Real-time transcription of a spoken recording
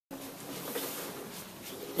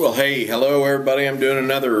Well, hey, hello everybody. I'm doing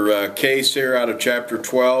another case here out of Chapter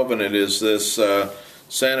 12, and it is this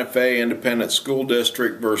Santa Fe Independent School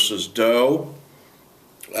District versus Doe.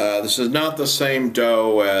 This is not the same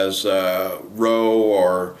Doe as Roe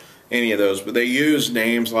or any of those, but they use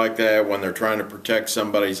names like that when they're trying to protect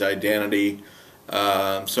somebody's identity.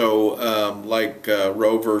 Like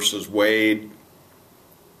Roe versus Wade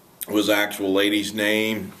was actual lady's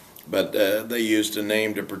name, but they used a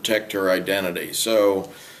name to protect her identity. So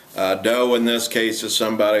Doe in this case is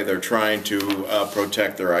somebody they're trying to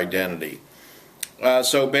protect their identity.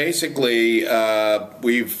 So basically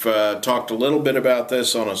we've talked a little bit about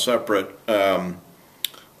this on a separate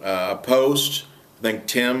post. I think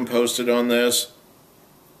Tim posted on this.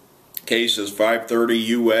 Case is 530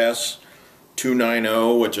 U.S.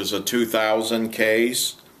 290, which is a 2000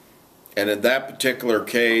 case. And in that particular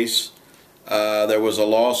case, there was a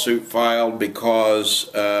lawsuit filed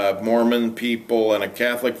because Mormon people and a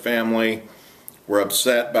Catholic family were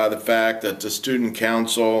upset by the fact that the student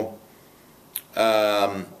council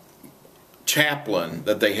chaplain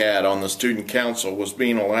that they had on the student council was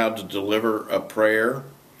being allowed to deliver a prayer.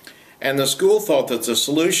 And the school thought that the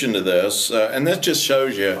solution to this, and this just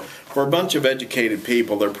shows you, for a bunch of educated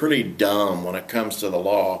people, they're pretty dumb when it comes to the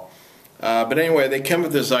law. But anyway, they come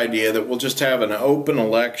with this idea that we'll just have an open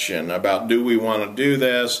election about, do we want to do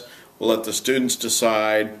this? We'll let the students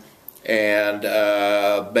decide, and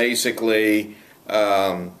basically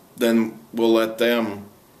then we'll let them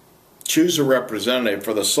choose a representative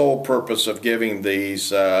for the sole purpose of giving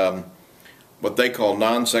these what they call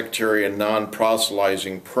non-sectarian,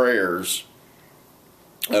 non-proselytizing prayers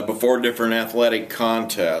before different athletic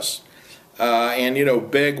contests. And you know,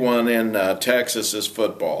 big one in Texas is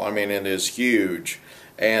football. I mean, it is huge.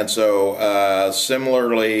 And so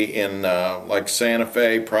similarly in like Santa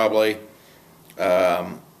Fe probably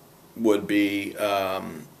would be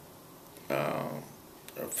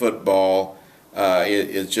football.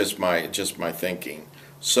 It's just my thinking.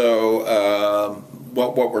 So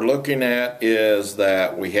what we're looking at is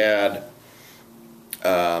that we had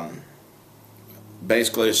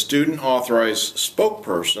basically a student authorized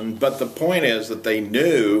spokesperson, but the point is that they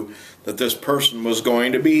knew that this person was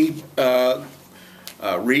going to be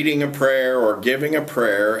reading a prayer or giving a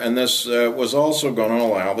prayer, and this was also going to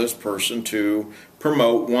allow this person to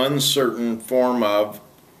promote one certain form of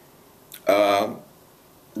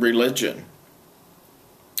religion.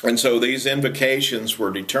 And so these invocations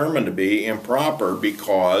were determined to be improper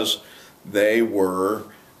because they were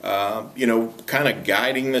you know, kind of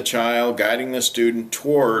guiding the child, guiding the student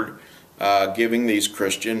toward giving these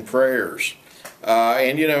Christian prayers.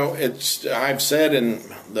 And you know, I've said in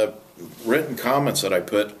the written comments that I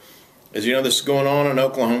put, is, you know, this is going on in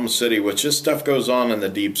Oklahoma City, which this stuff goes on in the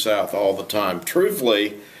Deep South all the time.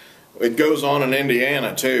 Truthfully, it goes on in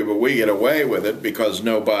Indiana too, but we get away with it because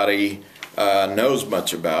nobody knows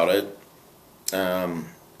much about it.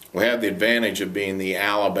 We have the advantage of being the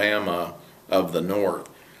Alabama of the North.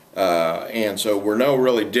 And so we're no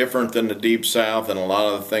really different than the Deep South in a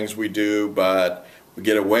lot of the things we do, but we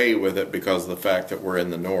get away with it because of the fact that we're in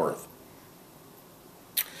the North.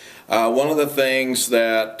 One of the things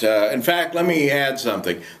that, in fact, let me add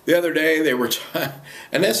something. The other day they were,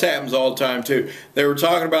 and this happens all the time too, they were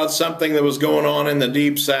talking about something that was going on in the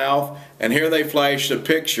Deep South, and here they flashed a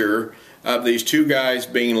picture of these two guys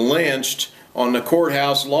being lynched on the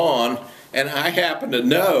courthouse lawn, and I happen to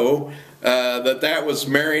know that was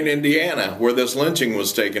Marion, Indiana, where this lynching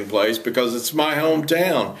was taking place, because it's my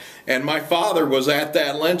hometown. And my father was at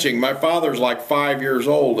that lynching. My father's like 5 years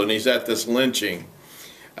old, and he's at this lynching.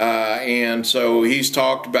 And so he's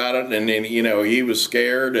talked about it, and then, you know, he was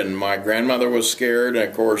scared, and my grandmother was scared, and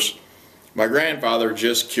of course, my grandfather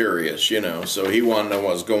just curious, you know, so he wanted to know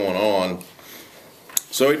what's going on.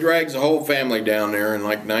 So he drags the whole family down there in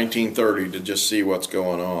like 1930 to just see what's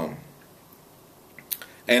going on.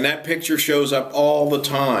 And that picture shows up all the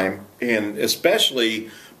time, and especially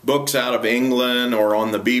books out of England or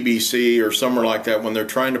on the BBC or somewhere like that, when they're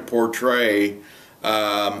trying to portray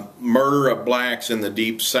murder of blacks in the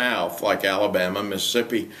Deep South, like Alabama,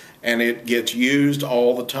 Mississippi, and it gets used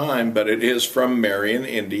all the time, but it is from Marion,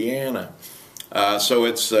 Indiana. So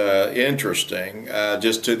it's interesting,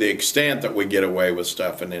 just to the extent that we get away with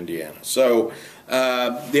stuff in Indiana. So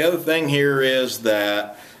the other thing here is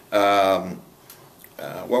that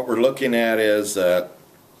what we're looking at is that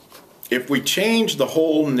if we change the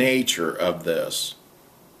whole nature of this,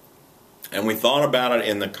 and we thought about it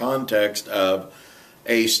in the context of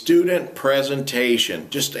a student presentation,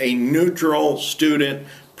 just a neutral student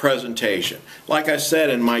presentation. Like I said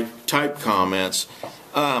in my typed comments,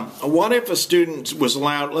 What if a student was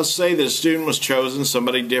allowed, let's say that a student was chosen,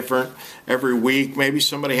 somebody different every week, maybe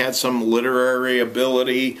somebody had some literary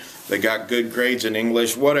ability, they got good grades in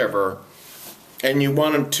English, whatever, and you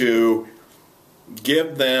wanted to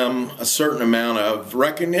give them a certain amount of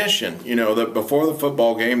recognition, you know, that before the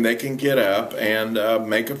football game they can get up and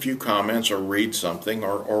make a few comments or read something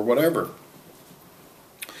or whatever.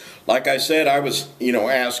 Like I said, I was, you know,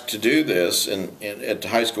 asked to do this at the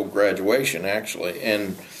high school graduation, actually.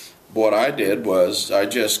 And what I did was I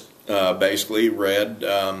just basically read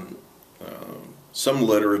some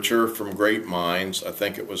literature from great minds. I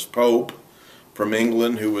think it was Pope from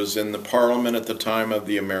England, who was in the Parliament at the time of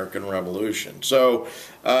the American Revolution. So,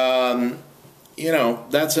 you know,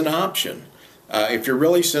 that's an option. If you're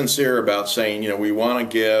really sincere about saying, you know, we want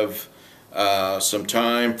to give some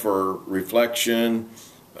time for reflection,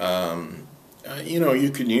 you know, you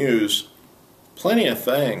can use plenty of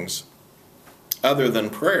things other than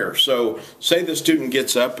prayer. So say the student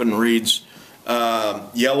gets up and reads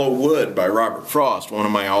Yellow Wood by Robert Frost, one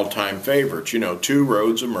of my all-time favorites. You know, two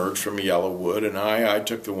roads emerged from a yellow wood, and I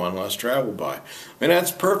took the one less traveled by. I mean,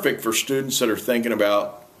 that's perfect for students that are thinking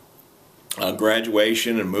about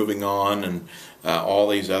graduation and moving on and all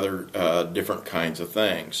these other different kinds of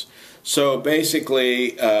things. So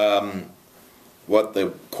basically, what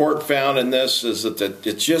the court found in this is that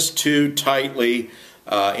it's just too tightly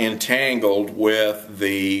entangled with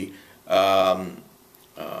the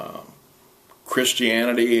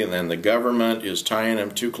Christianity, and then the government is tying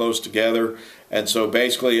them too close together, and so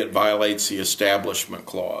basically it violates the Establishment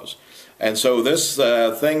Clause. And so this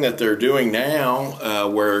thing that they're doing now,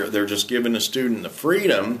 where they're just giving the student the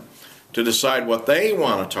freedom to decide what they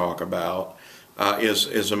want to talk about,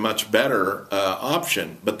 is a much better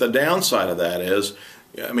option. But the downside of that is,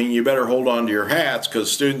 I mean, you better hold on to your hats, because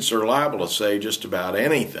students are liable to say just about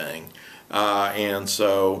anything, and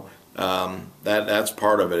so that's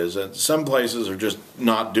part of it, is that some places are just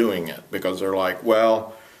not doing it because they're like,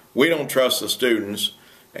 well, we don't trust the students,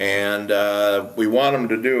 and we want them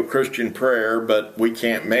to do a Christian prayer, but we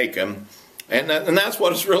can't make them. And that's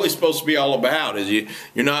what it's really supposed to be all about, is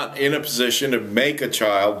you're not in a position to make a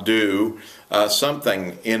child do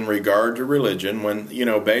something in regard to religion, when, you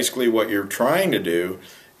know, basically what you're trying to do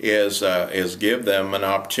is give them an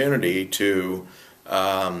opportunity to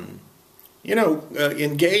you know,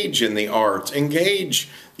 engage in the arts, engage,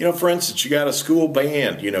 you know, for instance, you got a school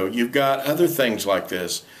band, you know, you've got other things like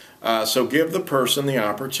this. So give the person the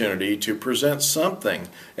opportunity to present something.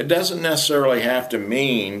 It doesn't necessarily have to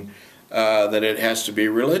mean that it has to be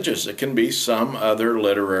religious. It can be some other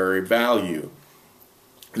literary value.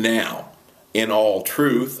 Now, in all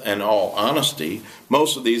truth and all honesty,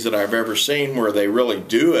 most of these that I've ever seen where they really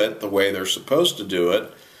do it the way they're supposed to do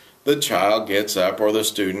it, the child gets up, or the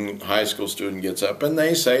student, high school student gets up, and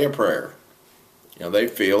they say a prayer. You know, they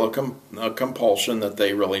feel a compulsion that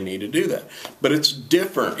they really need to do that. But it's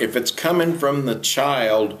different if it's coming from the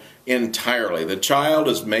child entirely. The child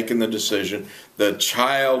is making the decision. The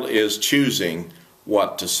child is choosing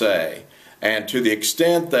what to say. And to the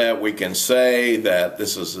extent that we can say that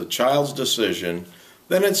this is the child's decision,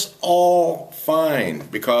 then it's all fine,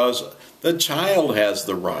 because the child has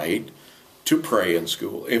the right to pray in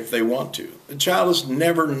school if they want to. The child has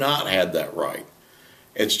never not had that right.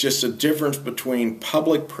 It's just a difference between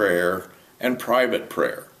public prayer and private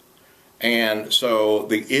prayer. And so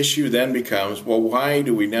the issue then becomes, well, why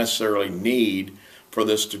do we necessarily need for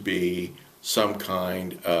this to be some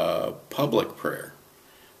kind of public prayer?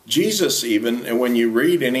 Jesus, even, and when you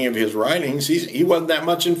read any of his writings, he wasn't that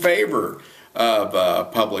much in favor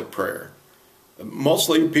of public prayer.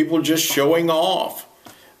 Mostly people are just showing off.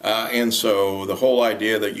 And so the whole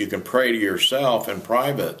idea that you can pray to yourself in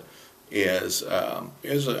private is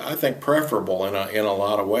I think, preferable in a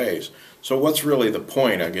lot of ways. So what's really the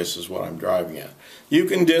point, I guess, is what I'm driving at. You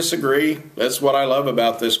can disagree. That's what I love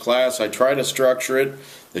about this class. I try to structure it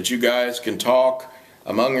that you guys can talk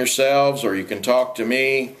among yourselves, or you can talk to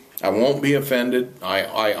me. I won't be offended.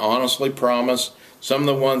 I honestly promise. Some of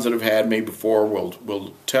the ones that have had me before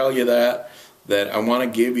will tell you that I want to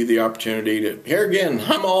give you the opportunity to, here again,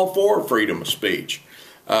 I'm all for freedom of speech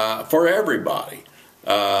for everybody.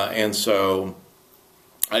 And so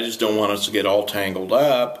I just don't want us to get all tangled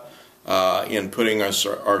up in putting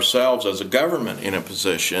ourselves as a government in a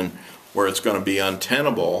position where it's going to be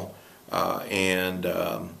untenable and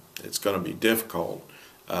it's going to be difficult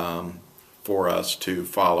for us to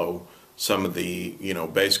follow some of the,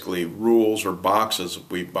 basically rules or boxes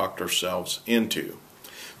we've boxed ourselves into.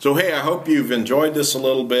 So hey, I hope you've enjoyed this a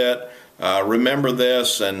little bit. Remember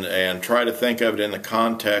this and try to think of it in the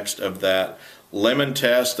context of that lemon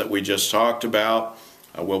test that we just talked about.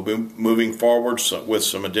 We'll be moving forward with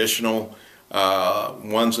some additional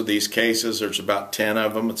ones of these cases. There's about 10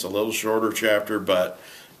 of them. It's a little shorter chapter, but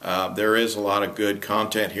there is a lot of good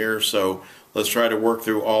content here, so let's try to work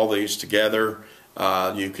through all these together.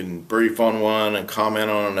 You can brief on one and comment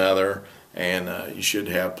on another, and you should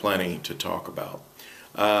have plenty to talk about.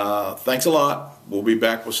 Thanks a lot. We'll be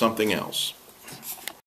back with something else.